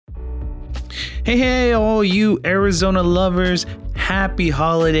Hey, all you Arizona lovers, happy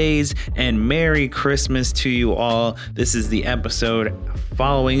holidays and Merry Christmas to you all. This is the episode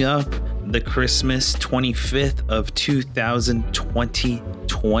following up the Christmas 25th of 2020.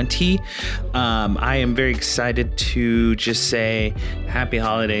 I am very excited to just say happy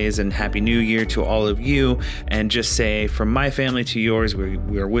holidays and happy new year to all of you, and just say from my family to yours,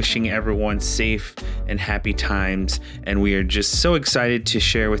 we are wishing everyone safe and happy times, and we are just so excited to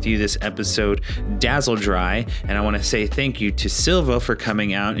share with you this episode Dazzle Dry. And I want to say thank you to Silva for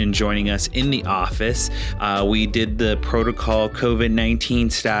coming out and joining us in the office. We did the protocol COVID-19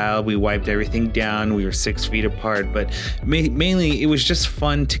 style. We wiped everything down. We were 6 feet apart, but mainly it was just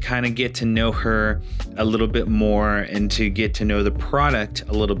fun to kind of get to know her a little bit more and to get to know the product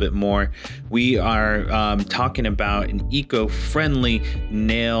a little bit more. We are talking about an eco-friendly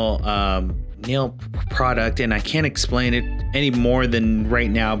nail product, and I can't explain it any more than right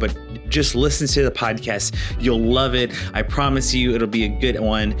now, but just listen to the podcast. You'll love it. I promise you it'll be a good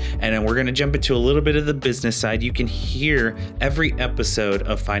one. And then we're going to jump into a little bit of the business side. You can hear every episode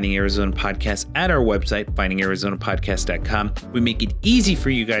of Finding Arizona Podcast at our website, findingarizonapodcast.com. We make it easy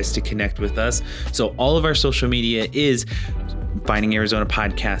for you guys to connect with us. So all of our social media is Finding Arizona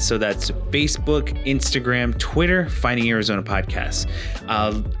Podcast. So that's Facebook, Instagram, Twitter, Finding Arizona Podcast.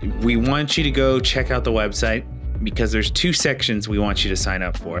 We want you to go check out the website, because there's two sections we want you to sign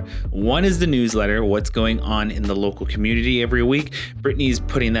up for. One is the newsletter, what's going on in the local community every week. Brittany's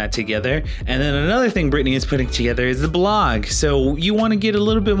putting that together. And then another thing Brittany is putting together is the blog. So you want to get a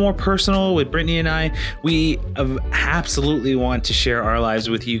little bit more personal with Brittany and I. We absolutely want to share our lives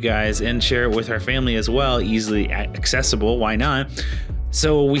with you guys and share it with our family as well, easily accessible. Why not?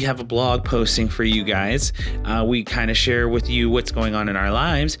 So we have a blog posting for you guys. We kind of share with you what's going on in our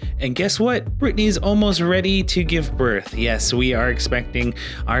lives. And guess what? Brittany's almost ready to give birth. Yes, we are expecting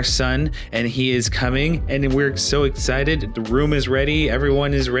our son, and he is coming, and we're so excited. The room is ready.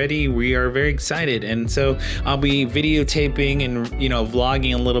 Everyone is ready. We are very excited. And so I'll be videotaping and,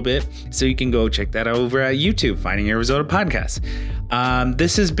 vlogging a little bit. So you can go check that out over at YouTube, Finding Arizona Podcast.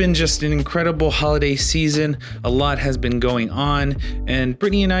 This has been just an incredible holiday season. A lot has been going on, and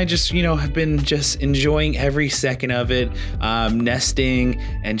Brittany and I just, have been just enjoying every second of it, nesting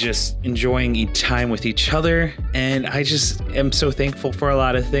and just enjoying time with each other. And I just am so thankful for a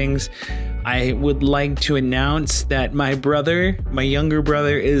lot of things. I would like to announce that my younger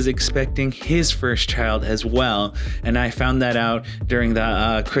brother, is expecting his first child as well. And I found that out during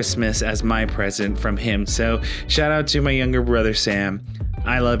the Christmas as my present from him. So shout out to my younger brother, Sam.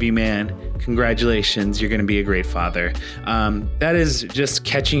 I love you, man. Congratulations. You're going to be a great father. That is just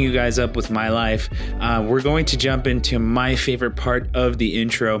catching you guys up with my life. We're going to jump into my favorite part of the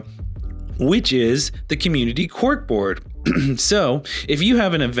intro, which is the community corkboard. So if you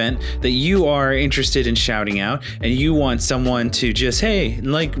have an event that you are interested in shouting out and you want someone to just, hey,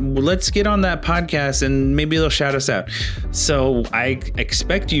 let's get on that podcast and maybe they'll shout us out. So I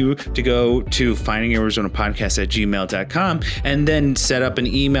expect you to go to findingarizonapodcast@gmail.com and then set up an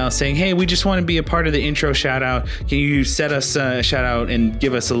email saying, hey, we just want to be a part of the intro shout out. Can you set us a shout out and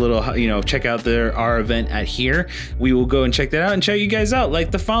give us a little, check out our event at here. We will go and check that out and shout you guys out like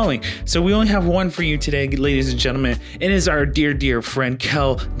the following. So we only have one for you today, ladies and gentlemen. It is our dear friend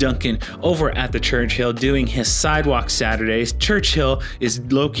Kel Duncan over at the Churchill doing his Sidewalk Saturdays. Churchill is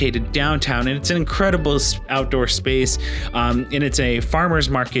located downtown, and it's an incredible outdoor space, and it's a farmer's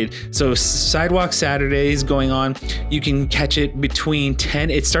market. So Sidewalk Saturdays going on. You can catch it between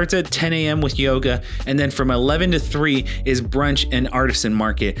 10. It starts at 10 a.m. with yoga, and then from 11 to 3 is brunch and artisan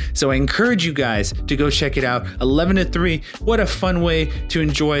market. So I encourage you guys to go check it out. 11 to 3. What a fun way to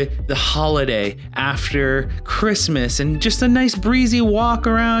enjoy the holiday after Christmas, and just a nice breezy walk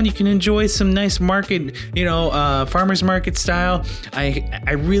around. You can enjoy some nice market, farmer's market style.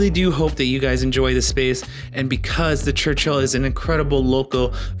 I really do hope that you guys enjoy the space. And because the Churchill is an incredible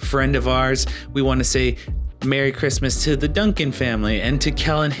local friend of ours, we want to say Merry Christmas to the Duncan family and to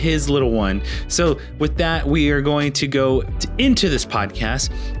Kel and his little one. So with that, we are going to go into this podcast.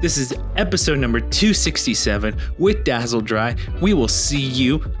 This is episode number 267 with Dazzle Dry. We will see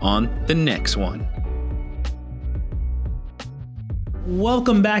you on the next one.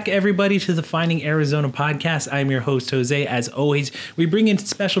 Welcome back, everybody, to the Finding Arizona Podcast. I'm your host, Jose. As always, we bring in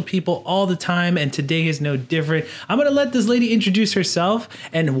special people all the time, and today is no different. I'm going to let this lady introduce herself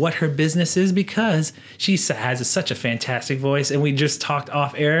and what her business is, because she has such a fantastic voice, and we just talked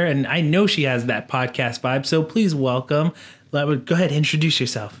off air, and I know she has that podcast vibe. So please welcome Go ahead, introduce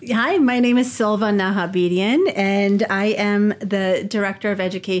yourself. Hi, my name is Silva Nahabedian, and I am the Director of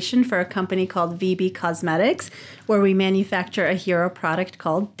Education for a company called VB Cosmetics, where we manufacture a hero product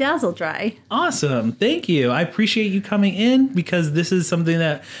called Dazzle Dry. Awesome. Thank you. I appreciate you coming in because this is something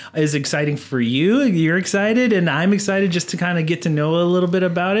that is exciting for you. You're excited and I'm excited just to kind of get to know a little bit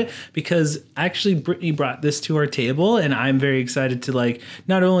about it, because actually Brittany brought this to our table and I'm very excited to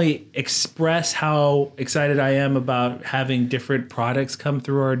not only express how excited I am about having different products come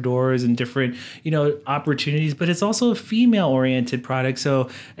through our doors and different, opportunities, but it's also a female oriented product. So,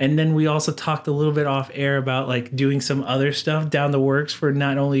 and then we also talked a little bit off air about doing some other stuff down the works for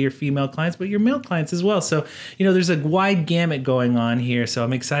not only your female clients, but your male clients as well. So, there's a wide gamut going on here. So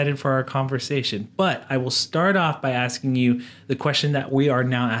I'm excited for our conversation. But I will start off by asking you the question that we are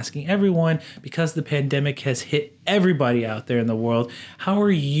now asking everyone, because the pandemic has hit everybody out there in the world. How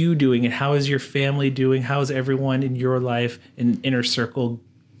are you doing and how is your family doing? How is everyone in your life and inner circle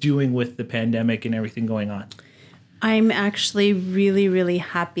doing with the pandemic and everything going on? I'm actually really, really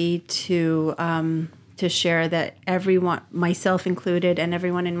happy to share that everyone, myself included, and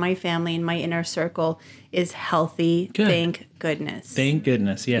everyone in my family and my inner circle is healthy. Good. Thank goodness. Thank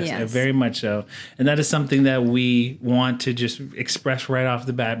goodness. Yes, very much so. And that is something that we want to just express right off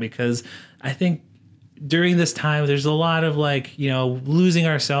the bat, because I think during this time, there's a lot of losing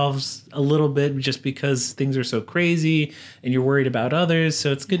ourselves a little bit just because things are so crazy and you're worried about others.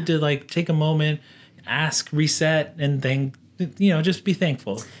 So it's good to take a moment, ask, reset, and then just be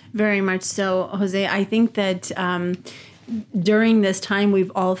thankful. Very much so, Jose. I think that during this time,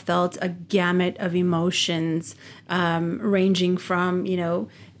 we've all felt a gamut of emotions, ranging from,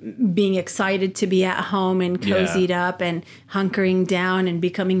 being excited to be at home and cozied up and hunkering down and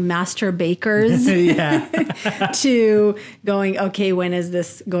becoming master bakers to going, okay, when is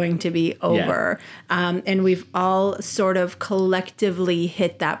this going to be over? And we've all sort of collectively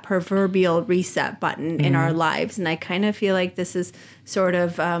hit that proverbial reset button in our lives. And I kind of feel like this is sort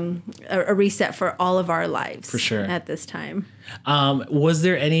of a reset for all of our lives. For sure. At this time. Was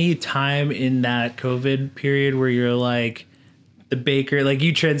there any time in that COVID period where you're the baker,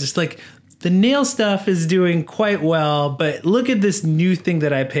 you the nail stuff is doing quite well, but look at this new thing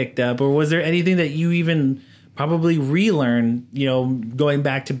that I picked up? Or was there anything that you even probably relearn, going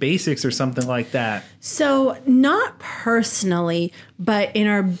back to basics or something like that? So not personally, but in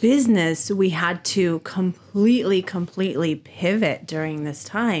our business, we had to completely pivot during this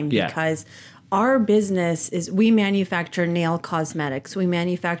time because our business is, we manufacture nail cosmetics. We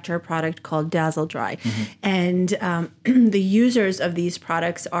manufacture a product called Dazzle Dry. Mm-hmm. And the users of these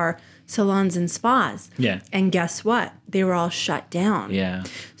products are salons and spas. Yeah. And guess what? They were all shut down. Yeah.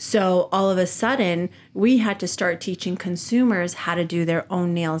 So all of a sudden, we had to start teaching consumers how to do their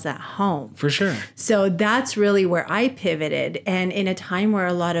own nails at home. For sure. So that's really where I pivoted. And in a time where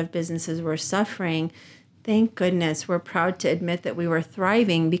a lot of businesses were suffering, thank goodness, we're proud to admit that we were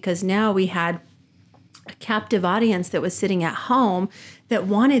thriving, because now we had a captive audience that was sitting at home that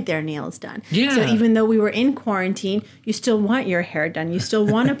wanted their nails done. Yeah. So even though we were in quarantine, you still want your hair done. You still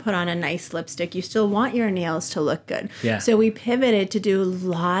want to put on a nice lipstick. You still want your nails to look good. Yeah. So we pivoted to do a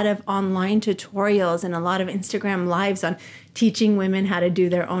lot of online tutorials and a lot of Instagram lives on teaching women how to do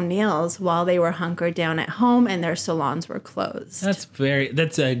their own nails while they were hunkered down at home and their salons were closed.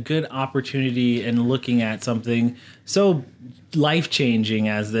 That's a good opportunity in looking at something so life-changing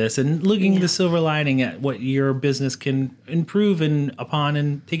as this, and looking the silver lining at what your business can improve upon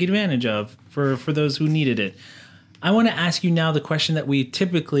and take advantage of for those who needed it. I want to ask you now the question that we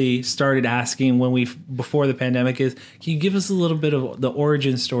typically started asking before the pandemic is, can you give us a little bit of the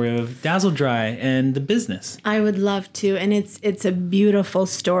origin story of Dazzle Dry and the business? I would love to, and it's a beautiful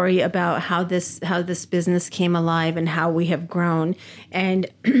story about how this business came alive and how we have grown. And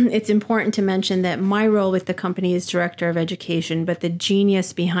it's important to mention that my role with the company is Director of Education, but the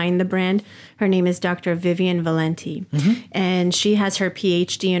genius behind the brand, her name is Dr. Vivian Valenti. Mm-hmm. And she has her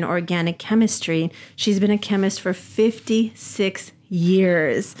PhD in organic chemistry. She's been a chemist for 56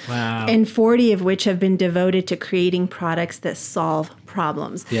 years. Wow. And 40 of which have been devoted to creating products that solve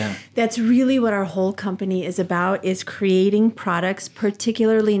problems. Yeah. That's really what our whole company is about, is creating products,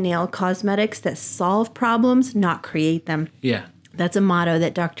 particularly nail cosmetics, that solve problems, not create them. Yeah. That's a motto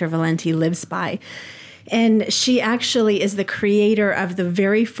that Dr. Valenti lives by. And she actually is the creator of the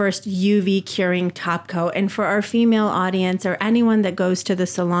very first UV curing top coat. And for our female audience, or anyone that goes to the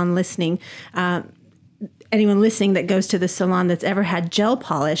salon listening, anyone listening that goes to the salon that's ever had gel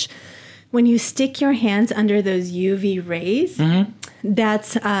polish, when you stick your hands under those UV rays, mm-hmm.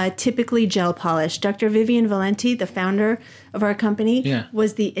 that's typically gel polish. Dr. Vivian Valenti, the founder of our company,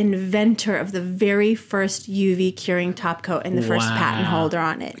 was the inventor of the very first UV curing top coat and the first patent holder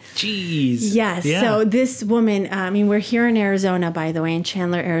on it. Jeez. Yes. Yeah. So this woman, we're here in Arizona, by the way, in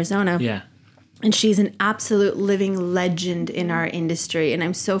Chandler, Arizona. Yeah. And she's an absolute living legend in our industry. And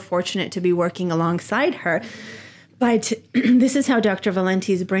I'm so fortunate to be working alongside her. But this is how Dr.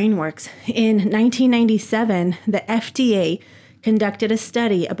 Valenti's brain works. In 1997, the FDA conducted a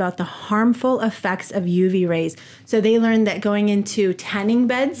study about the harmful effects of UV rays. So they learned that going into tanning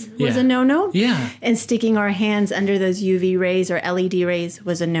beds was a no-no. Yeah. And sticking our hands under those UV rays or LED rays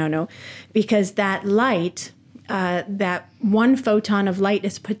was a no-no. Because that light, that one photon of light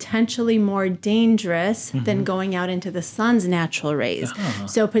is potentially more dangerous than going out into the sun's natural rays.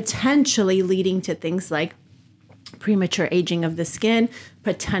 So potentially leading to things like premature aging of the skin,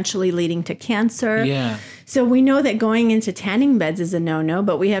 potentially leading to cancer. Yeah. So we know that going into tanning beds is a no-no,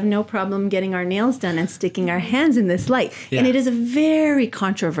 but we have no problem getting our nails done and sticking our hands in this light. Yeah. And it is a very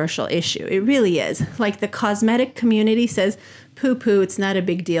controversial issue. It really is. Like the cosmetic community says, poo-poo, it's not a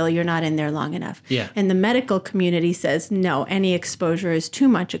big deal. You're not in there long enough. Yeah. And the medical community says, no, any exposure is too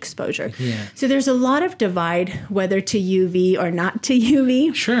much exposure. Yeah. So there's a lot of divide whether to UV or not to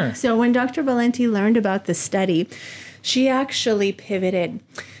UV. Sure. So when Dr. Valenti learned about the study, she actually pivoted.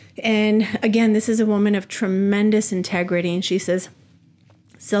 And again, this is a woman of tremendous integrity. And she says,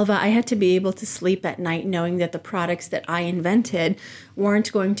 Silva, I had to be able to sleep at night knowing that the products that I invented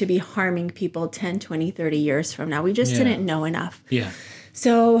weren't going to be harming people 10, 20, 30 years from now. We just didn't know enough. Yeah.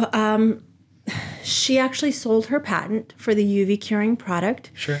 So she actually sold her patent for the UV curing product.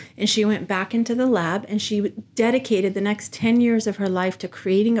 Sure. And she went back into the lab and she dedicated the next 10 years of her life to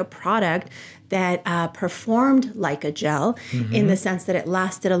creating a product that performed like a gel in the sense that it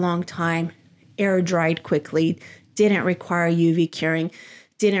lasted a long time, air dried quickly, didn't require UV curing,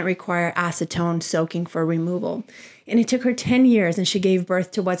 didn't require acetone soaking for removal. And it took her 10 years and she gave birth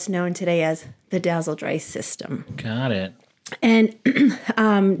to what's known today as the Dazzle Dry system. Got it. And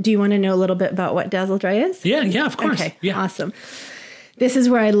do you want to know a little bit about what Dazzle Dry is? Yeah, of course. Okay, yeah. Awesome. This is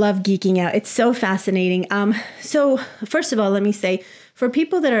where I love geeking out. It's so fascinating. So first of all, let me say, for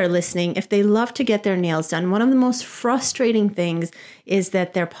people that are listening, if they love to get their nails done, one of the most frustrating things is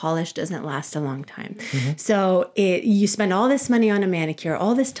that their polish doesn't last a long time. So you spend all this money on a manicure,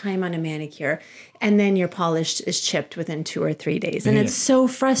 all this time on a manicure, and then your polish is chipped within 2 or 3 days. And it's so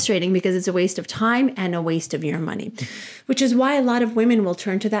frustrating because it's a waste of time and a waste of your money, which is why a lot of women will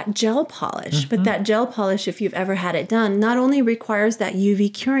turn to that gel polish. But that gel polish, if you've ever had it done, not only requires that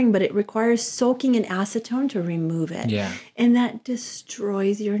UV curing, but it requires soaking in acetone to remove it. Yeah. And that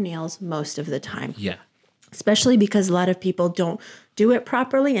destroys your nails most of the time. Yeah. Especially because a lot of people don't do it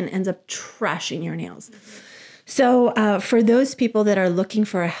properly and ends up trashing your nails. So for those people that are looking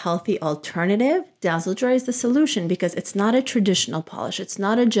for a healthy alternative, Dazzle Dry is the solution because it's not a traditional polish. It's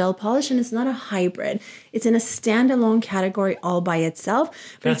not a gel polish and it's not a hybrid. It's in a standalone category all by itself,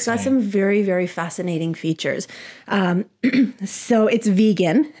 but it's got some very, very fascinating features. So it's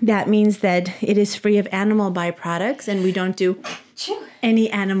vegan. That means that it is free of animal byproducts and we don't do any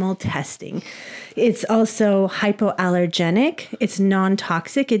animal testing. It's also hypoallergenic. It's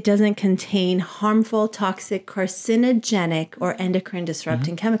non-toxic. It doesn't contain harmful, toxic, carcinogenic, or endocrine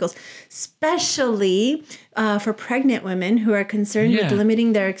disrupting chemicals, especially for pregnant women who are concerned with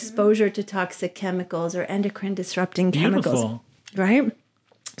limiting their exposure to toxic chemicals or endocrine disrupting chemicals. Right?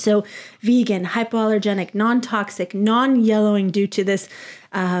 So vegan, hypoallergenic, non-toxic, non-yellowing due to this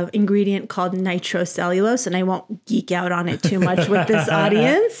ingredient called nitrocellulose. And I won't geek out on it too much with this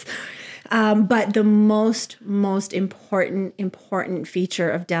audience. But the most important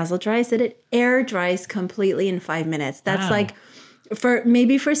feature of Dazzle Dry is that it air dries completely in 5 minutes. That's like, for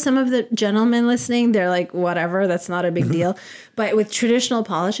some of the gentlemen listening, they're like, whatever, that's not a big deal. But with traditional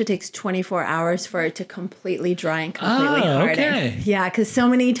polish, it takes 24 hours for it to completely dry and completely harden. Okay. Yeah, because so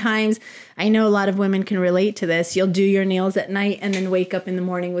many times, I know a lot of women can relate to this. You'll do your nails at night and then wake up in the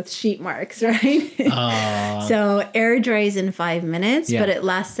morning with sheet marks, right? So air dries in 5 minutes, but it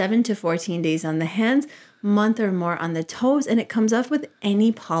lasts 7 to 14 days on the hands, month or more on the toes, and it comes off with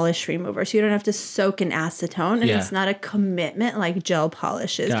any polish remover. So you don't have to soak in acetone, and it's not a commitment like gel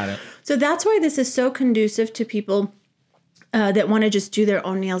polishes. Got it. So that's why this is so conducive to people that want to just do their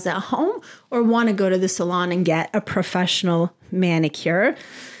own nails at home or want to go to the salon and get a professional manicure.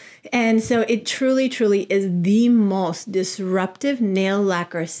 And so it truly, truly is the most disruptive nail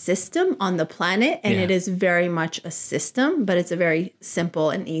lacquer system on the planet. And it is very much a system, but it's a very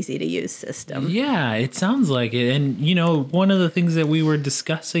simple and easy to use system. Yeah, it sounds like it. And, one of the things that we were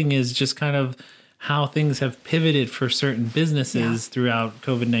discussing is just kind of how things have pivoted for certain businesses throughout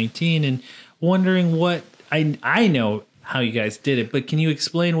COVID-19, and wondering what I know how you guys did it, but can you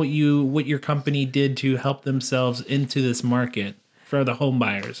explain what your company did to help themselves into this market for the home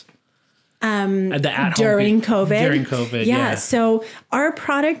buyers? During COVID. Yeah. So our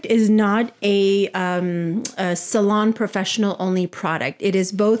product is not a salon professional only product. It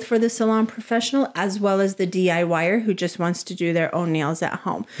is both for the salon professional as well as the DIYer who just wants to do their own nails at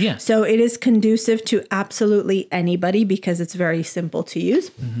home. Yeah. So it is conducive to absolutely anybody because it's very simple to use.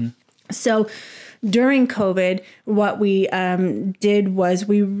 Mm-hmm. So during COVID, what we did was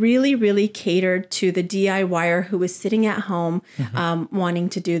we really, really catered to the DIYer who was sitting at home wanting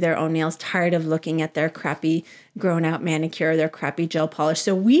to do their own nails, tired of looking at their crappy grown out manicure, their crappy gel polish.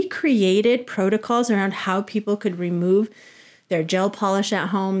 So we created protocols around how people could remove their gel polish at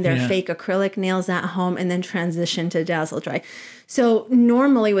home, their fake acrylic nails at home, and then transition to Dazzle Dry. So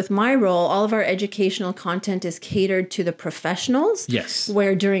normally with my role, all of our educational content is catered to the professionals. Yes.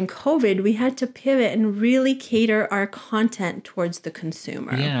 Where during COVID, we had to pivot and really cater our content towards the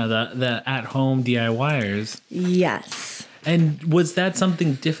consumer. Yeah, the at-home DIYers. Yes. And was that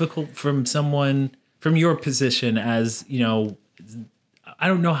something difficult from your position as, I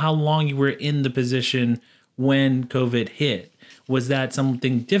don't know how long you were in the position when COVID hit. Was that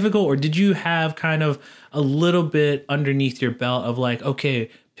something difficult, or did you have kind of a little bit underneath your belt of like, okay,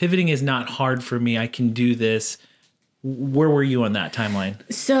 pivoting is not hard for me, I can do this? Where were you on that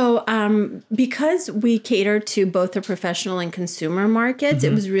timeline? So because we cater to both the professional and consumer markets,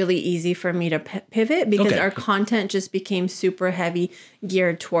 it was really easy for me to pivot because our content just became super heavy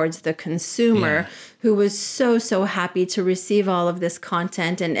geared towards the consumer who was so happy to receive all of this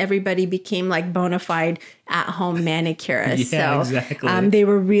content, and everybody became like bona fide at-home manicurists. Exactly. They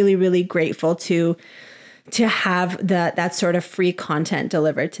were really, really grateful to have that sort of free content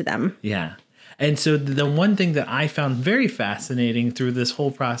delivered to them. Yeah. And so the one thing that I found very fascinating through this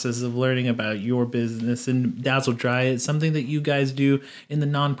whole process of learning about your business and Dazzle Dry is something that you guys do in the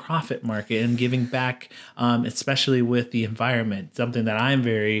nonprofit market and giving back, especially with the environment, something that I'm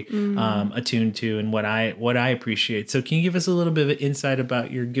very attuned to and what I appreciate. So can you give us a little bit of insight about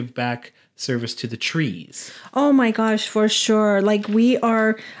your give back service to the trees? Oh my gosh, for sure. Like we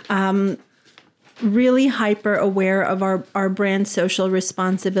are really hyper aware of our brand social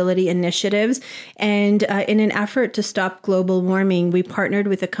responsibility initiatives. And in an effort to stop global warming, we partnered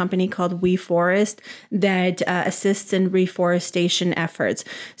with a company called WeForest that assists in reforestation efforts.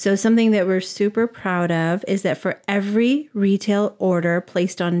 So something that we're super proud of is that for every retail order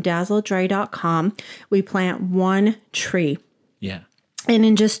placed on DazzleDry.com, we plant one tree. Yeah. And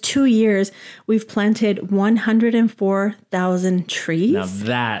in just 2 years, we've planted 104,000 trees. Now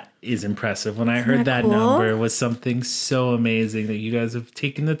that is impressive. When I heard that cool? number, it was something so amazing that you guys have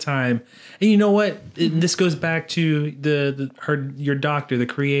taken the time. And you know what? This goes back to your doctor, the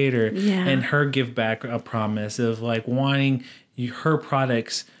creator, and her give back a promise of like wanting her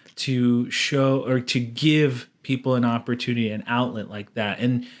products to show or to give people an opportunity, an outlet like that,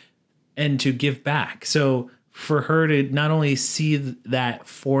 and to give back. So for her to not only see that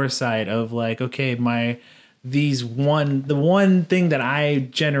foresight of like, okay, the one thing that I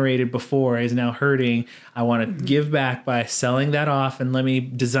generated before is now hurting. I want to give back by selling that off, and let me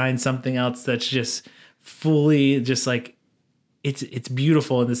design something else that's just fully just like it's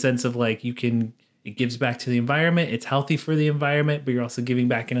beautiful in the sense of like it gives back to the environment. It's healthy for the environment, but you're also giving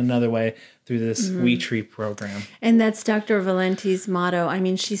back in another way through this We Tree program. And that's Dr. Valenti's motto. I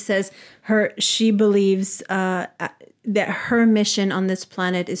mean, she says she believes that her mission on this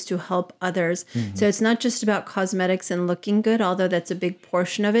planet is to help others. So it's not just about cosmetics and looking good, although that's a big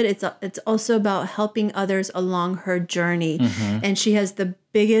portion of it. It's also about helping others along her journey. And she has the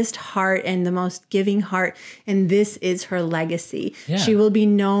biggest heart and the most giving heart, and this is her legacy. Yeah. She will be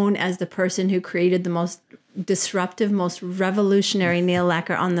known as the person who created the most disruptive, most revolutionary nail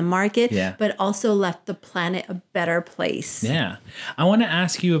lacquer on the market, but also left the planet a better place. Yeah. I want to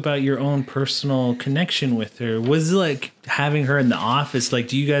ask you about your own personal connection with her. Was it like having her in the office, like,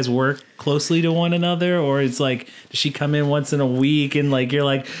 do you guys work closely to one another, or it's like, does she come in once in a week and like, you're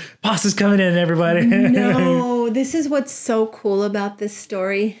like, boss is coming in, everybody? No, this is what's so cool about this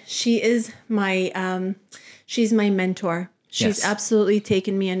story. She is she's my mentor. She's absolutely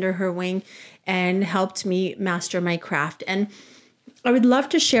taken me under her wing and helped me master my craft. And I would love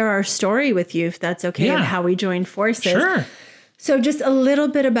to share our story with you, if that's okay, and how we joined forces. Sure. So just a little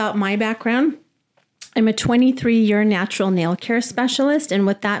bit about my background. I'm a 23-year natural nail care specialist. And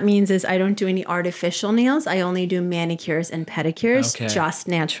what that means is I don't do any artificial nails. I only do manicures and pedicures, just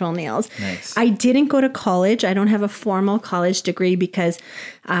natural nails. Nice. I didn't go to college. I don't have a formal college degree because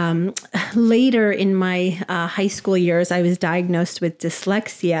later in my high school years, I was diagnosed with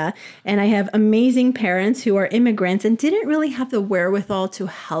dyslexia. And I have amazing parents who are immigrants and didn't really have the wherewithal to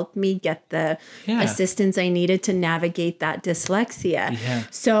help me get the assistance I needed to navigate that dyslexia. Yeah.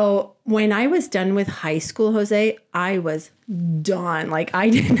 So when I was done with high school, Jose, I was done. Like,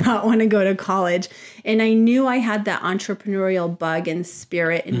 I did not want to go to college. And I knew I had that entrepreneurial bug and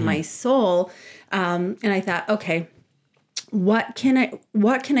spirit in my soul. And I thought, okay, what can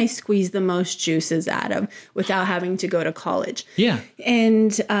I squeeze the most juices out of without having to go to college? Yeah.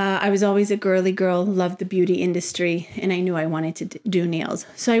 And I was always a girly girl, loved the beauty industry, and I knew I wanted to do nails.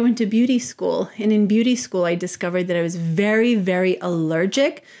 So I went to beauty school. And in beauty school, I discovered that I was very, very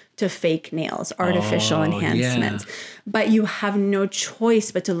allergic to fake nails, artificial enhancements. Yeah. But you have no choice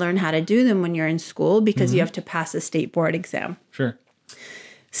but to learn how to do them when you're in school because you have to pass a state board exam. Sure.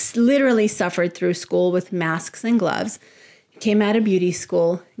 Literally suffered through school with masks and gloves. Came out of beauty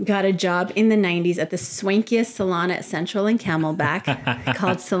school, got a job in the 90s at the swankiest salon at Central and Camelback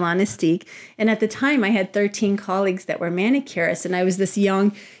called Salonistique. And at the time, I had 13 colleagues that were manicurists. And I was this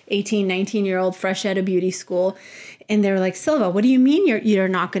young 18, 19-year-old fresh out of beauty school. And they were like, Silva, what do you mean you're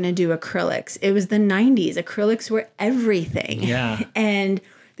not going to do acrylics? It was the 90s. Acrylics were everything. Yeah. And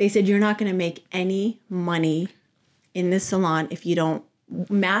they said, you're not going to make any money in this salon if you don't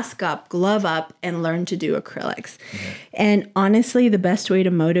mask up, glove up, and learn to do acrylics. Mm-hmm. And honestly, the best way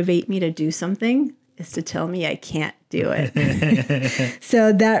to motivate me to do something is to tell me I can't do it.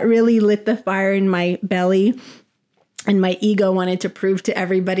 So that really lit the fire in my belly. And my ego wanted to prove to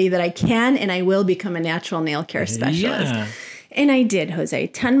everybody that I can and I will become a natural nail care specialist. Yeah. And I did, Jose.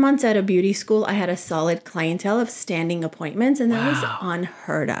 10 months out of beauty school, I had a solid clientele of standing appointments, and that was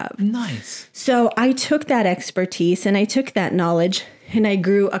unheard of. Nice. So I took that expertise and I took that knowledge and I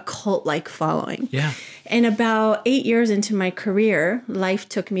grew a cult-like following. Yeah. And about 8 years into my career, life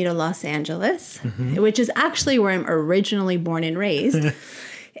took me to Los Angeles, which is actually where I'm originally born and raised.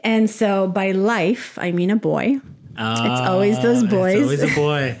 And so by life, I mean a boy. It's always those boys. It's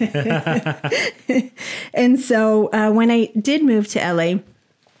always a boy. And so when I did move to LA,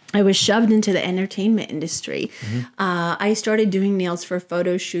 I was shoved into the entertainment industry. I started doing nails for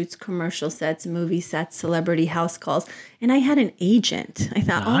photo shoots, commercial sets, movie sets, celebrity house calls. And I had an agent. I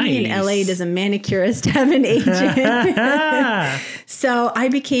thought, only in LA does a manicurist have an agent. So I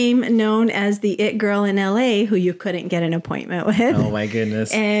became known as the it girl in LA who you couldn't get an appointment with. Oh my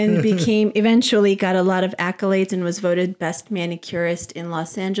goodness. And eventually got a lot of accolades and was voted best manicurist in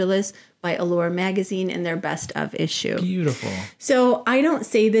Los Angeles by Allure magazine in their best of issue. Beautiful. So I don't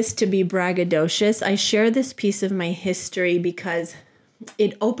say this to be braggadocious. I share this piece of my history because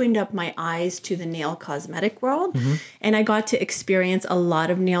it opened up my eyes to the nail cosmetic world. And I got to experience a lot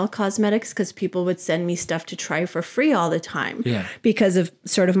of nail cosmetics because people would send me stuff to try for free all the time because of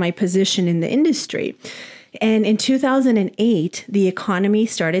sort of my position in the industry. And in 2008, the economy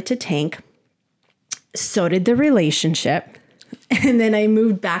started to tank. So did the relationship. And then I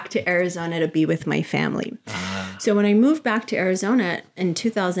moved back to Arizona to be with my family. So when I moved back to Arizona in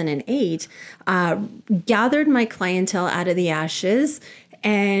 2008, gathered my clientele out of the ashes.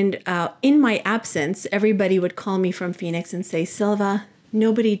 And in my absence, everybody would call me from Phoenix and say, Silva,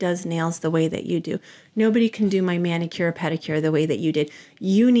 nobody does nails the way that you do. Nobody can do my manicure, pedicure the way that you did.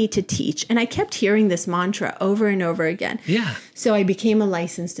 You need to teach. And I kept hearing this mantra over and over again. Yeah. So I became a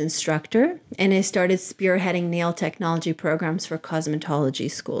licensed instructor and I started spearheading nail technology programs for cosmetology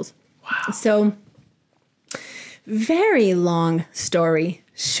schools. Wow. So very long story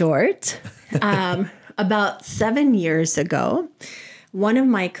short, about 7 years ago, one of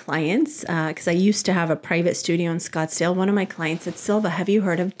my clients, because I used to have a private studio in Scottsdale, one of my clients said, Silva, have you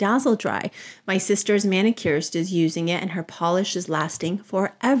heard of Dazzle Dry? My sister's manicurist is using it and her polish is lasting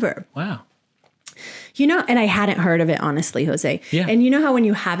forever. Wow. You know, and I hadn't heard of it, honestly, Jose. Yeah. And you know how when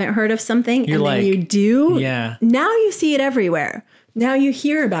you haven't heard of something You're and like, then you do? Yeah. Now you see it everywhere. Now you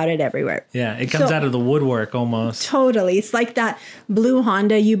hear about it everywhere. Yeah, it comes out of the woodwork almost. Totally. It's like that blue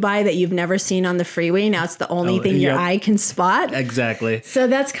Honda you buy that you've never seen on the freeway. Now it's the only thing your eye can spot. Exactly. So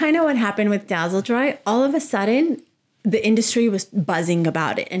that's kind of what happened with Dazzle Dry. All of a sudden, the industry was buzzing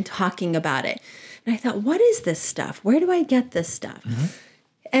about it and talking about it. And I thought, what is this stuff? Where do I get this stuff?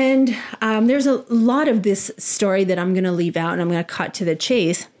 And there's a lot of this story that I'm going to leave out and I'm going to cut to the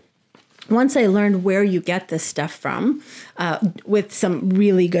chase. once I learned where you get this stuff from, with some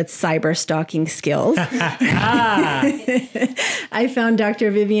really good cyber stalking skills, I found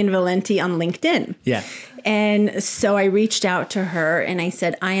Dr. Vivian Valenti on LinkedIn. Yeah. And so I reached out to her and I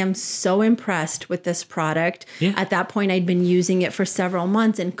said, I am so impressed with this product. Yeah. At that point, I'd been using it for several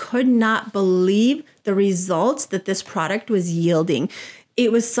months and could not believe the results that this product was yielding.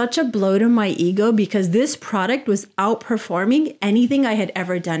 It was such a blow to my ego because this product was outperforming anything I had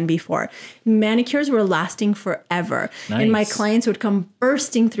ever done before. Manicures were lasting forever. Nice. And my clients would come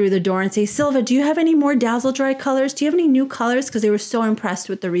bursting through the door and say, Silva, do you have any more Dazzle Dry colors? Do you have any new colors? Because they were so impressed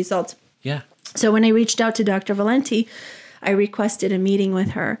with the results. Yeah. So when I reached out to Dr. Valenti, I requested a meeting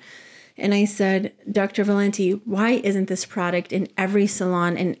with her. And I said, Dr. Valenti, why isn't this product in every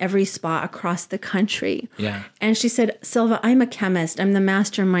salon and every spa across the country? Yeah. And she said, Silva, I'm a chemist. I'm the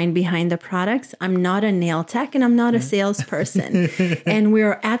mastermind behind the products. I'm not a nail tech and I'm not a salesperson. And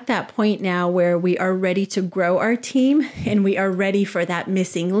we're at that point now where we are ready to grow our team and we are ready for that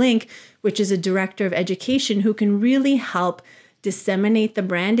missing link, which is a director of education who can really help disseminate the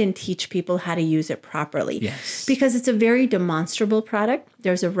brand and teach people how to use it properly. Yes. Because it's a very demonstrable product.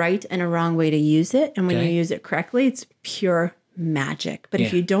 There's a right and a wrong way to use it. And when you use it correctly, it's pure magic. But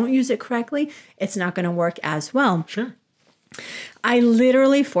if you don't use it correctly, it's not going to work as well. Sure. I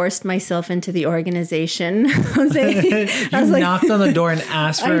literally forced myself into the organization. Jose. You knocked on the door and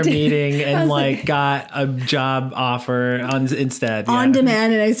asked for a did. meeting and got a job offer instead. On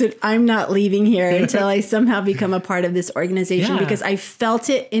demand. And I said, I'm not leaving here until I somehow become a part of this organization because I felt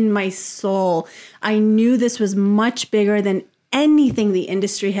it in my soul. I knew this was much bigger than anything the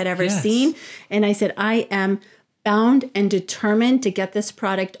industry had ever seen. And I said, I am bound and determined to get this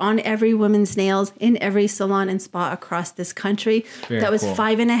product on every woman's nails in every salon and spa across this country. That was cool.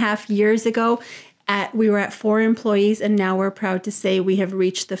 5.5 years ago. We were at 4 employees, and now we're proud to say we have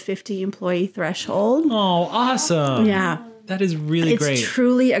reached the 50 employee threshold. Oh, awesome. Yeah. That is really great. It's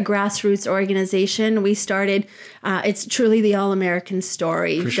truly a grassroots organization. We started, it's truly the all-American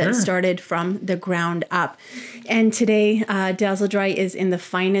story that started from the ground up. And today, Dazzle Dry is in the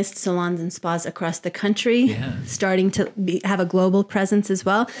finest salons and spas across the country, starting to have a global presence as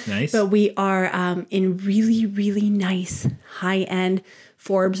well. Nice. But we are in really, really nice, high-end,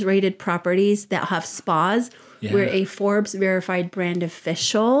 Forbes-rated properties that have spas. Yeah. We're a Forbes verified brand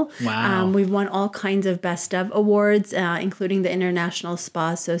official. Wow. We've won all kinds of best of awards, including the International Spa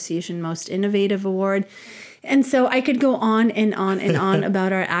Association Most Innovative Award. And so I could go on and on and on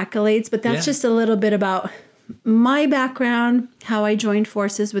about our accolades, but that's just a little bit about my background, how I joined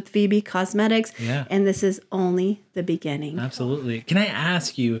forces with VB Cosmetics, and this is only the beginning. Absolutely. Can I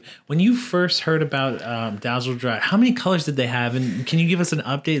ask you, when you first heard about Dazzle Dry, how many colors did they have? And can you give us an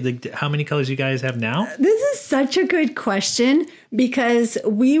update, like how many colors you guys have now? This is such a good question because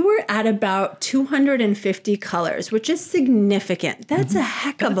we were at about 250 colors, which is significant. That's a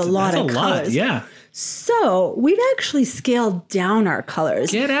heck of a lot of colors. Yeah. So we've actually scaled down our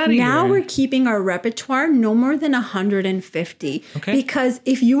colors. Get out of here. Now we're keeping our repertoire no more than 150. Okay. Because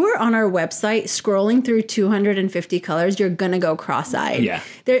if you were on our website scrolling through 250 colors, you're gonna go cross-eyed. Yeah.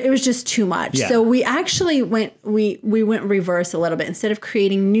 It was just too much. Yeah. So we actually went reverse a little bit. Instead of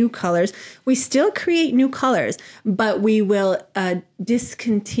creating new colors, we still create new colors, but we will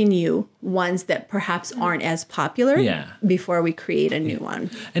discontinue ones that perhaps aren't as popular before we create a new one.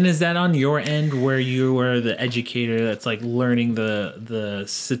 And is that on your end where you were the educator that's like learning the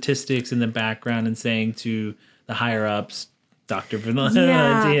statistics in the background and saying to the higher ups, Dr. Valenti,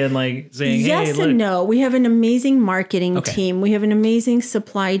 and like saying, yes, hey, look. and no. We have an amazing marketing team. We have an amazing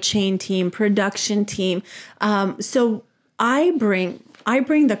supply chain team, production team. So I bring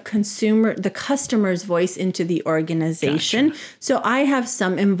the customer's voice into the organization. Gotcha. So I have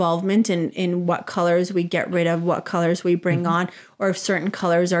some involvement in what colors we get rid of, what colors we bring on, or if certain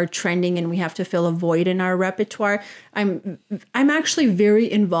colors are trending and we have to fill a void in our repertoire. I'm actually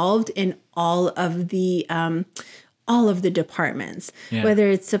very involved in all of the departments, whether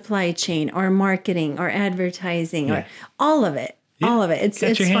it's supply chain or marketing or advertising or all of it. Yeah. All of it. It's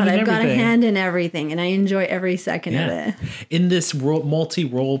fun. I've got a hand in everything, and I enjoy every second of it. In this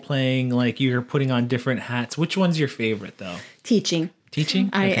multi-role playing, like you're putting on different hats, which one's your favorite, though? Teaching.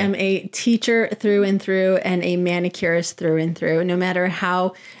 Teaching? I am a teacher through and through and a manicurist through and through. No matter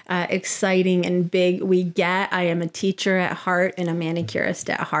how exciting and big we get, I am a teacher at heart and a manicurist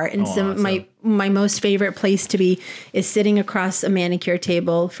at heart. And my most favorite place to be is sitting across a manicure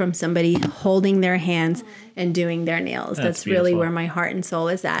table from somebody holding their hands and doing their nails. That's really beautiful. where my heart and soul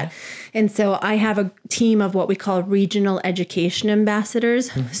is at. And so I have a team of what we call regional education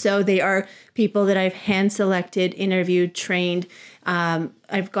ambassadors. So they are people that I've hand selected, interviewed, trained.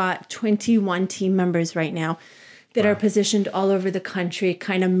 I've got 21 team members right now that are positioned all over the country,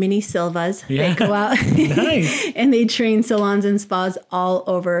 kind of mini Silvas. Yeah. They go out Nice. and they train salons and spas all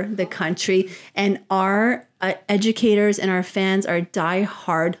over the country. And our educators and our fans are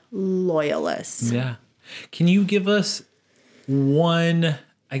diehard loyalists. Yeah. Can you give us one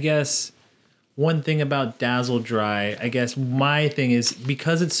thing about Dazzle Dry? I guess my thing is,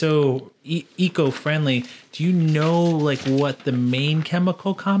 because it's so eco-friendly, do you know like what the main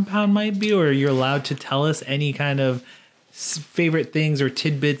chemical compound might be, or you're allowed to tell us any kind of favorite things or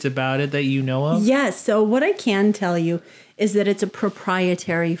tidbits about it that you know of? Yes. So what I can tell you is that it's a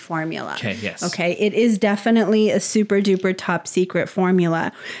proprietary formula. Okay, yes. Okay. It is definitely a super duper top secret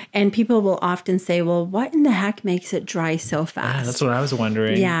formula. And people will often say, well, what in the heck makes it dry so fast? Yeah, that's what I was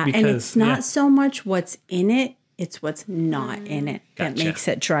wondering. Yeah. Because, And it's not so much what's in it, it's what's not in it that Gotcha. makes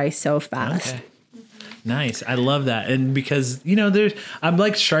it dry so fast. Okay. Nice. I love that. And because, I'm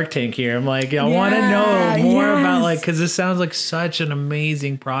like Shark Tank here. I'm like, I want to know more about because this sounds like such an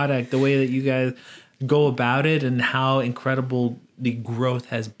amazing product, the way that you guys go about it and how incredible the growth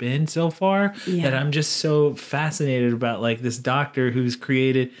has been so far, that I'm just so fascinated about like this doctor who's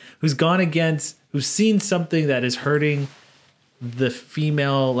seen something that is hurting the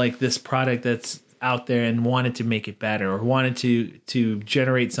female, like this product that's out there, and wanted to make it better, or wanted to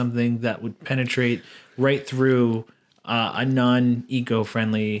generate something that would penetrate right through a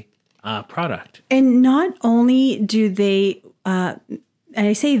non-eco-friendly product. And not only do they, and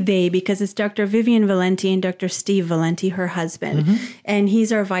I say they because it's Dr. Vivian Valenti and Dr. Steve Valenti, her husband, and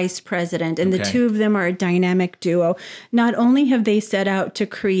he's our vice president. And the two of them are a dynamic duo. Not only have they set out to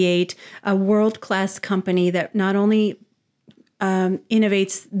create a world-class company that not only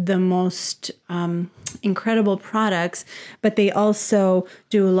innovates the most incredible products, but they also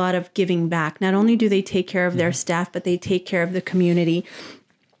do a lot of giving back. Not only do they take care of their staff, but they take care of the community.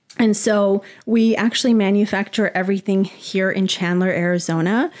 And so we actually manufacture everything here in Chandler,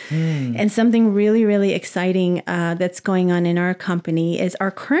 Arizona. And something really, really exciting that's going on in our company is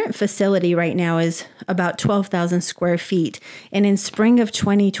our current facility right now is about 12,000 square feet. And in spring of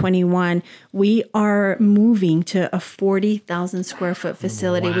 2021, we are moving to a 40,000 square foot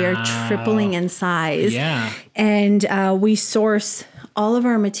facility. Wow. We are tripling in size. Yeah. And we source all of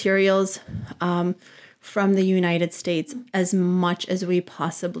our materials from the United States as much as we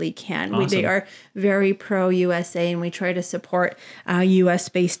possibly can. Awesome. They are very pro-USA, and we try to support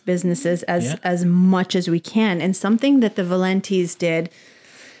US-based businesses as much as we can. And something that the Valentis did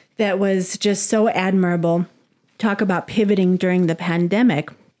that was just so admirable, talk about pivoting during the pandemic,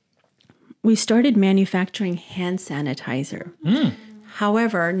 we started manufacturing hand sanitizer.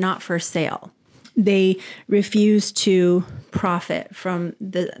 However, not for sale. They refused to profit from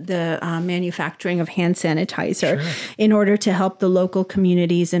the manufacturing of hand sanitizer in order to help the local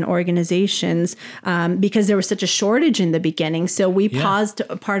communities and organizations because there was such a shortage in the beginning. So we paused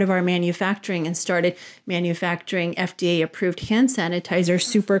a part of our manufacturing and started manufacturing FDA-approved hand sanitizer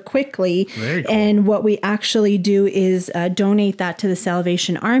super quickly. Very cool. And what we actually do is donate that to the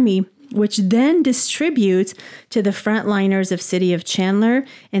Salvation Army, which then distributes to the frontliners of City of Chandler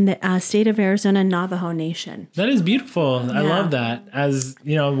and the state of Arizona Navajo Nation. That is beautiful. I love that. As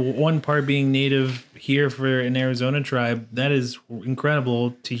one part being native here for an Arizona tribe, that is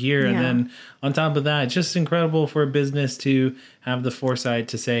incredible to hear. And then on top of that, just incredible for a business to have the foresight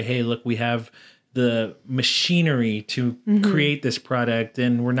to say, hey, look, we have the machinery to create this product,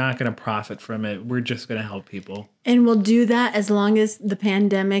 and we're not going to profit from it. We're just going to help people. And we'll do that as long as the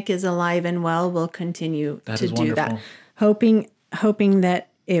pandemic is alive and well. We'll continue to do that. Hoping that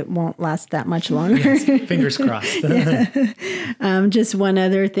it won't last that much longer. Fingers crossed. Just one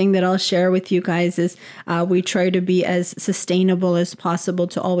other thing that I'll share with you guys is we try to be as sustainable as possible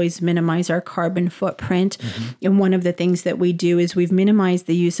to always minimize our carbon footprint. And one of the things that we do is we've minimized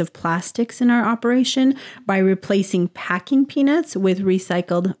the use of plastics in our operation by replacing packing peanuts with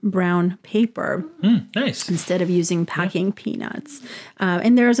recycled brown paper. Nice. Instead of using packing peanuts.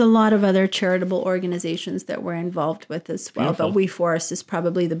 And there's a lot of other charitable organizations that we're involved with as well. Beautiful. But We Forest is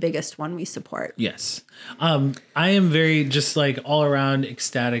probably the biggest one we support. Yes. I am very just like all around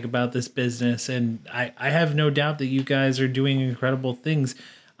ecstatic about this business. And I have no doubt that you guys are doing incredible things.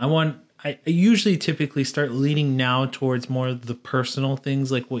 I usually typically start leaning now towards more of the personal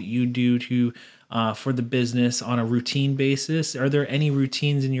things, like what you do to for the business on a routine basis. Are there any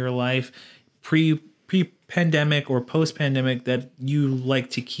routines in your life, pre-pandemic or post-pandemic that you like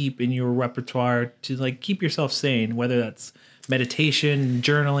to keep in your repertoire to like keep yourself sane, whether that's meditation,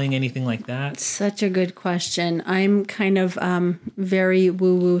 journaling, anything like that? Such a good question. I'm kind of very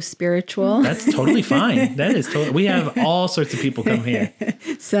woo-woo spiritual. That's totally fine. That is totally. We have all sorts of people come here.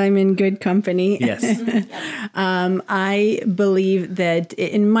 So I'm in good company. Yes. I believe that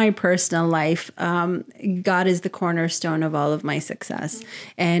in my personal life, God is the cornerstone of all of my success.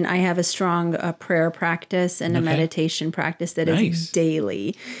 And I have a strong prayer practice and a meditation practice that is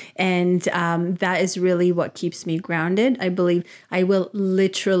daily. And that is really what keeps me grounded. I believe I will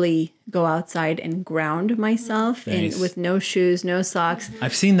literally go outside and ground myself with no shoes, no socks.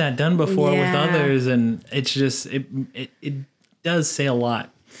 I've seen that done before with others, and it's just it does say a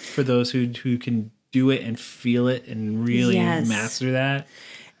lot for those who can do it and feel it and really master that.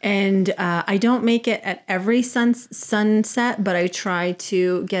 And I don't make it at every sunset, but I try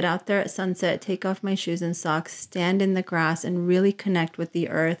to get out there at sunset, take off my shoes and socks, stand in the grass, and really connect with the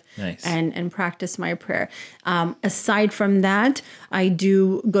earth and practice my prayer. Aside from that, I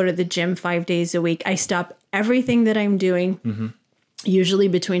do go to the gym 5 days a week. I stop everything that I'm doing, usually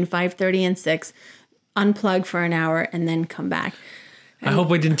between 5:30 and 6, unplug for an hour, and then come back. I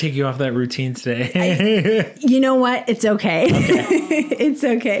hope I didn't take you off that routine today. You know what? It's okay. It's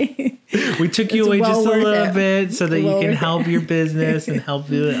okay. We took you away just a little bit so that you can help your business and help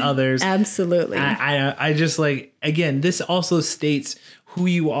the others. Absolutely. I just like, again, this also states who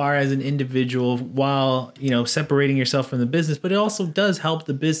you are as an individual while, separating yourself from the business, but it also does help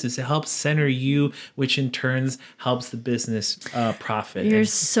the business. It helps center you, which in turns helps the business profit. You're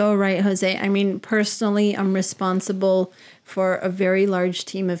so right, Jose. I mean, personally, I'm responsible for a very large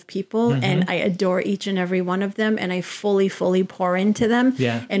team of people, and I adore each and every one of them, and I fully pour into them.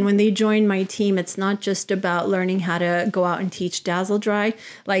 Yeah. And when they join my team, it's not just about learning how to go out and teach Dazzle Dry.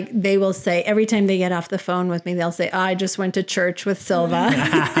 Like they will say, every time they get off the phone with me, they'll say, I just went to church with Silva.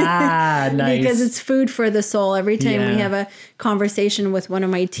 Nice. Because it's food for the soul. Every time we have a conversation with one of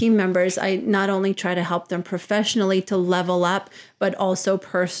my team members, I not only try to help them professionally to level up, but also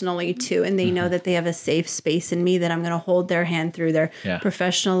personally too. And they know that they have a safe space in me, that I'm going to hold their hand through their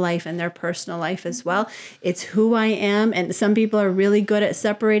professional life and their personal life as well. It's who I am. And some people are really good at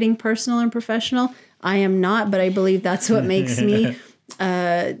separating personal and professional. I am not, but I believe that's what makes me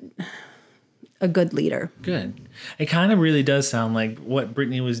a good leader. Good. It kind of really does sound like what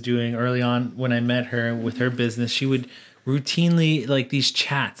Brittany was doing early on when I met her with her business. She would routinely, like these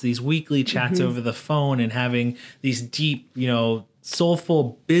chats, these weekly chats over the phone, and having these deep,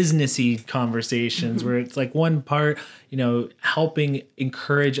 soulful businessy conversations where it's like one part, helping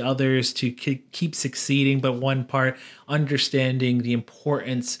encourage others to keep succeeding, but one part understanding the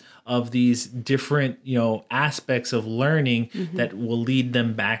importance of these different, aspects of learning that will lead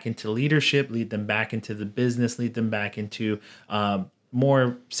them back into leadership, lead them back into the business, lead them back into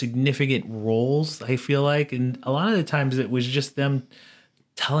more significant roles, I feel like. And a lot of the times it was just them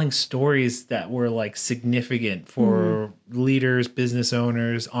telling stories that were like significant for leaders, business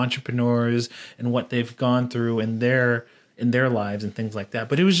owners, entrepreneurs, and what they've gone through in their lives and things like that.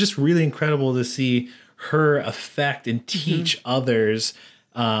 But it was just really incredible to see her affect and teach others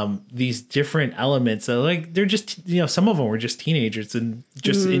these different elements. So like they're just, some of them were just teenagers and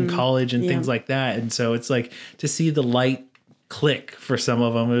just in college and things like that. And so it's like to see the light click for some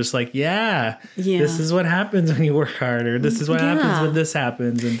of them. It was like, this is what happens when you work harder. This is what happens when this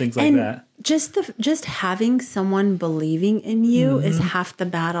happens, and things like that. Just having someone believing in you is half the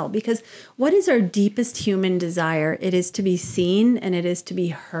battle, because what is our deepest human desire? It is to be seen and it is to be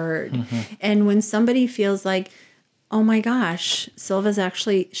heard. And when somebody feels like, oh my gosh, Silva's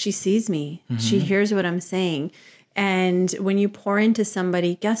actually, she sees me. She hears what I'm saying. And when you pour into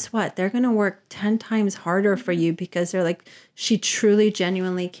somebody, guess what? They're going to work 10 times harder for you, because they're like, she truly,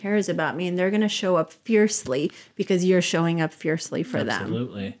 genuinely cares about me. And they're going to show up fiercely because you're showing up fiercely for them.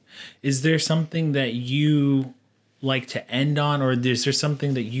 Absolutely. Is there something that you like to end on, or is there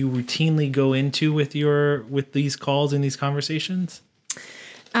something that you routinely go into with these calls and these conversations?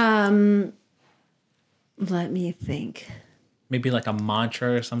 Let me think. Maybe like a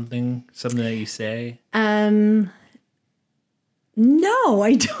mantra or something that you say. No,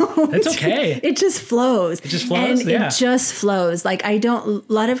 I don't. It's okay. It just flows. It just flows. And it just flows. Like a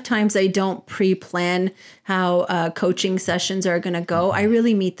lot of times I don't pre-plan how coaching sessions are going to go. I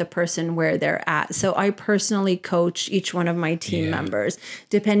really meet the person where they're at. So I personally coach each one of my team members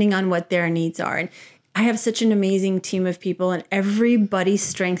depending on what their needs are. And I have such an amazing team of people, and everybody's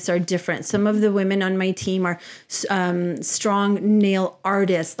strengths are different. Some of the women on my team are strong nail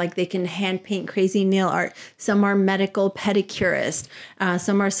artists, like they can hand paint crazy nail art. Some are medical pedicurists.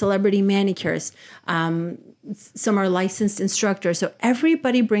 Some are celebrity manicurists. Some are licensed instructors. So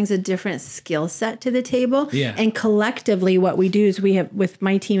everybody brings a different skill set to the table. Yeah. And collectively, what we do is we have, with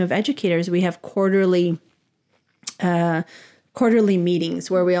my team of educators, we have quarterly meetings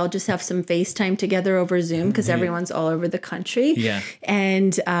where we all just have some FaceTime together over Zoom because everyone's all over the country. Yeah.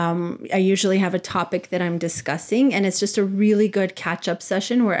 And I usually have a topic that I'm discussing, and it's just a really good catch-up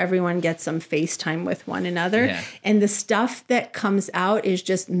session where everyone gets some FaceTime with one another. Yeah. And the stuff that comes out is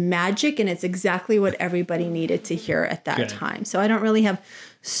just magic, and it's exactly what everybody needed to hear at that time. So I don't really have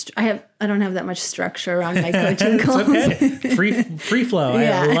I don't have that much structure around my coaching calls. Okay. Free flow.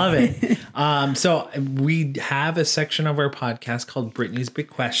 Yeah. I love it. So we have a section of our podcast called Brittany's Big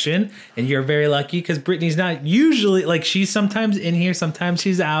Question, and you're very lucky because Brittany's not usually, like, she's sometimes in here, sometimes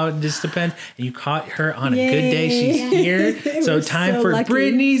she's out. It just depends. And you caught her on a good day. She's here. So time for lucky.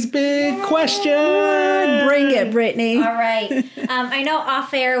 Brittany's Big Question. Bring it, Brittany. All right. I know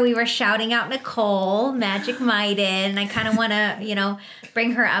off air we were shouting out Nicole, Magic Maiden, and I kind of want to,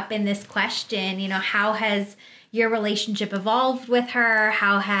 bring her up in this question. How has your relationship evolved with her?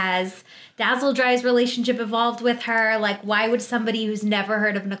 How has Dazzle Dry's relationship evolved with her? Like, why would somebody who's never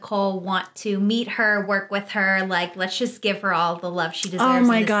heard of Nicole want to meet her, work with her? Like, let's just give her all the love she deserves. Oh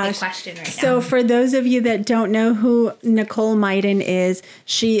my in this gosh. big question right now. So for those of you that don't know who Nicole Maiden is,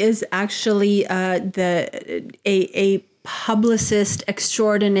 she is actually a publicist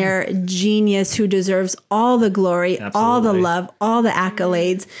extraordinaire, genius who deserves all the glory, all the love, all the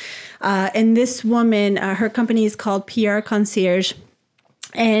accolades. And this woman, her company is called PR Concierge.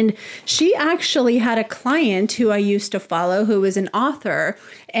 And she actually had a client who I used to follow who was an author.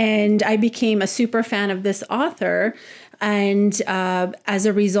 And I became a super fan of this author. And as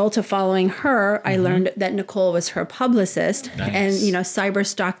a result of following her, I learned that Nicole was her publicist. And, cyber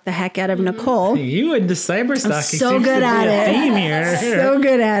stalked the heck out of Nicole. You and the cyber stalking So seems good to be at a it. theme here. So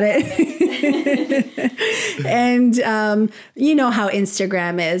good at it. And you know how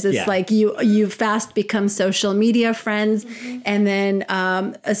Instagram is. It's like you fast become social media friends. And then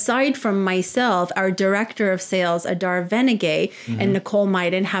aside from myself, our director of sales, Adar Venegay, and Nicole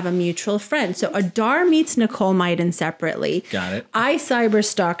Maiden have a mutual friend. So Adar meets Nicole Maiden separately. Got it. I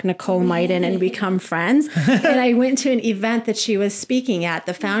cyberstalk Nicole Maiden and become friends. And I went to an event that she was speaking at,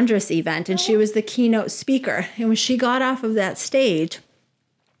 the Foundress event, and she was the keynote speaker. And when she got off of that stage,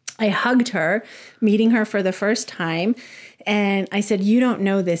 I hugged her, meeting her for the first time. And I said, "You don't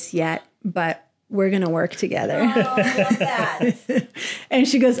know this yet, but we're going to work together." Oh, I love that. And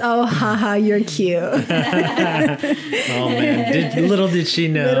she goes, "Oh, haha, you're cute." Oh, man. Little did she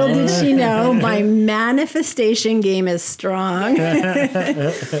know. Little did she know, my manifestation game is strong.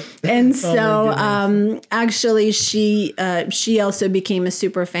 And so actually she also became a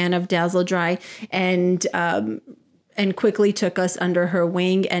super fan of Dazzle Dry and quickly took us under her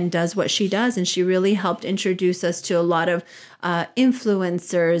wing and does what she does. And she really helped introduce us to a lot of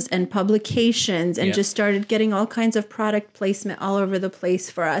influencers and publications and just started getting all kinds of product placement all over the place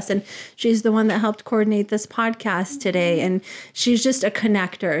for us. And she's the one that helped coordinate this podcast today. And she's just a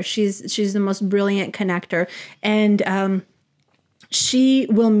connector. She's the most brilliant connector. And she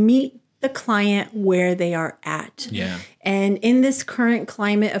will meet the client where they are at. Yeah. And in this current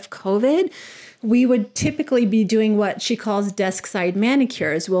climate of COVID, we would typically be doing what she calls desk side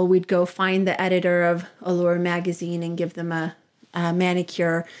manicures. Well, we'd go find the editor of Allure magazine and give them a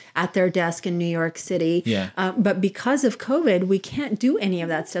manicure at their desk in New York City. Yeah. But because of COVID, we can't do any of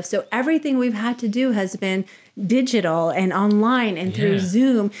that stuff. So everything we've had to do has been digital and online and through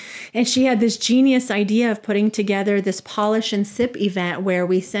Zoom. And she had this genius idea of putting together this polish and sip event where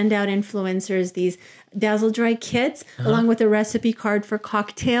we send out influencers these Dazzle Dry kits along with a recipe card for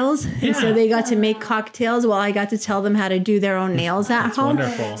cocktails. And so they got to make cocktails while I got to tell them how to do their own nails at home.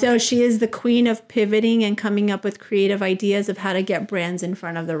 Wonderful. So she is the queen of pivoting and coming up with creative ideas of how to get brands in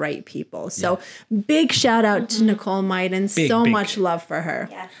front of the right people. So big shout out to Nicole Maiden. Big. Much love for her.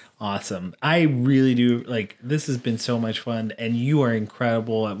 Yes. Awesome. I really do. Like, this has been so much fun, and you are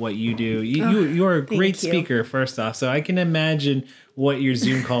incredible at what you do. You are a great you. speaker, first off, so I can imagine what your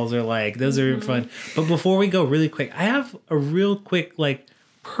Zoom calls are like. Those are fun. But before we go, really quick, I have a real quick,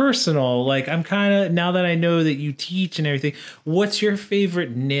 personal, I'm kind of, now that I know that you teach and everything, what's your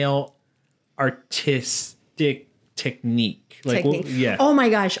favorite nail artistic technique? Like, technique. yeah. Oh my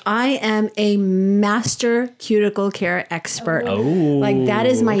gosh, I am a master cuticle care expert. Oh, like that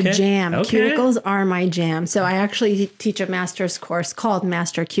is my okay. jam. Okay. Cuticles are my jam. So I actually teach a master's course called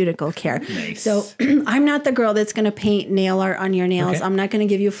Master Cuticle Care. Nice. So I'm not the girl that's going to paint nail art on your nails. Okay. I'm not going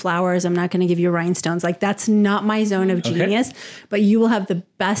to give you flowers. I'm not going to give you rhinestones. Like that's not my zone of genius. But you will have the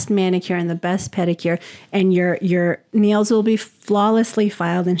best manicure and the best pedicure, and your nails will be flawlessly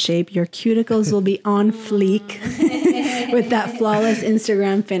filed and shaped. Your cuticles will be on fleek with that flawless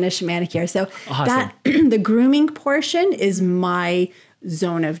Instagram finish manicure. So Awesome. that the grooming portion is my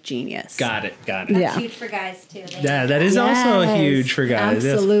zone of genius. Got it. Yeah. Huge for guys too. Yeah, that is also Yes, huge for guys.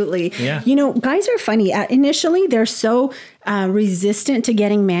 Yes. Absolutely. Yeah. You know, guys are funny. Initially, they're so resistant to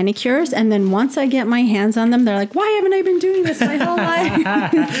getting manicures. And then once I get my hands on them, they're like, why haven't I been doing this my whole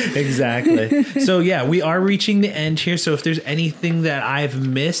life? Exactly. So yeah, we are reaching the end here. So if there's anything that I've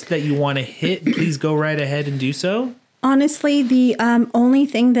missed that you want to hit, please go right ahead and do so. Honestly, the only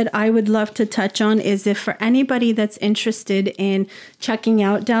thing that I would love to touch on is if for anybody that's interested in checking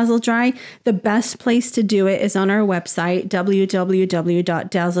out Dazzle Dry, the best place to do it is on our website,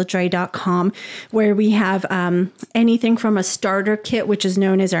 www.dazzledry.com, where we have anything from a starter kit, which is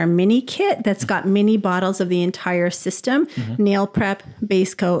known as our mini kit, that's got mini bottles of the entire system, nail prep,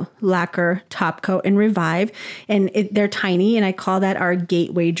 base coat, lacquer, top coat, and revive. And they're tiny, and I call that our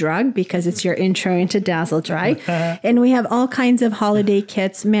gateway drug because it's your intro into Dazzle Dry. And we have all kinds of holiday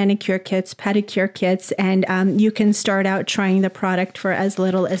kits, manicure kits, pedicure kits, and you can start out trying the product for as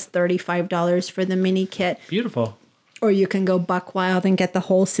little as $35 for the mini kit. Beautiful. Or you can go buck wild and get the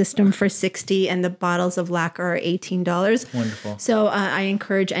whole system for $60, and the bottles of lacquer are $18. Wonderful. So I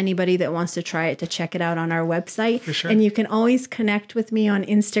encourage anybody that wants to try it to check it out on our website. For sure. And you can always connect with me on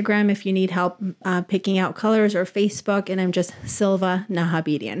Instagram if you need help picking out colors, or Facebook, and I'm just Silva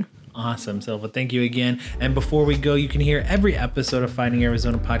Nahabedian. Awesome, Silva. Thank you again. And before we go, you can hear every episode of Finding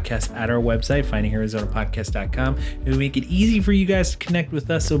Arizona Podcast at our website, findingarizonapodcast.com. It will make it easy for you guys to connect with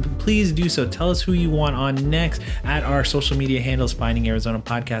us. So please do so. Tell us who you want on next at our social media handles, Finding Arizona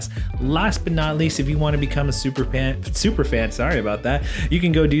Podcast. Last but not least, if you want to become a super fan, sorry about that, you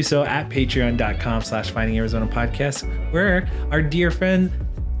can go do so at patreon.com/Finding Arizona Podcast, where our dear friend,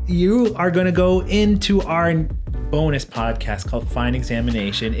 you are going to go into our bonus podcast called Fine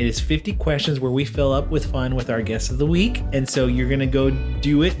Examination. It is 50 questions where we fill up with fun with our guest of the week. And so you're going to go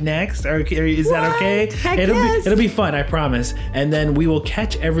do it next. Is that okay? Heck yes. It'll be fun, I promise. And then we will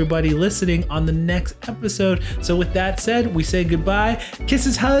catch everybody listening on the next episode. So with that said, we say goodbye.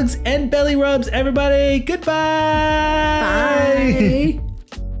 Kisses, hugs, and belly rubs, everybody. Goodbye. Bye.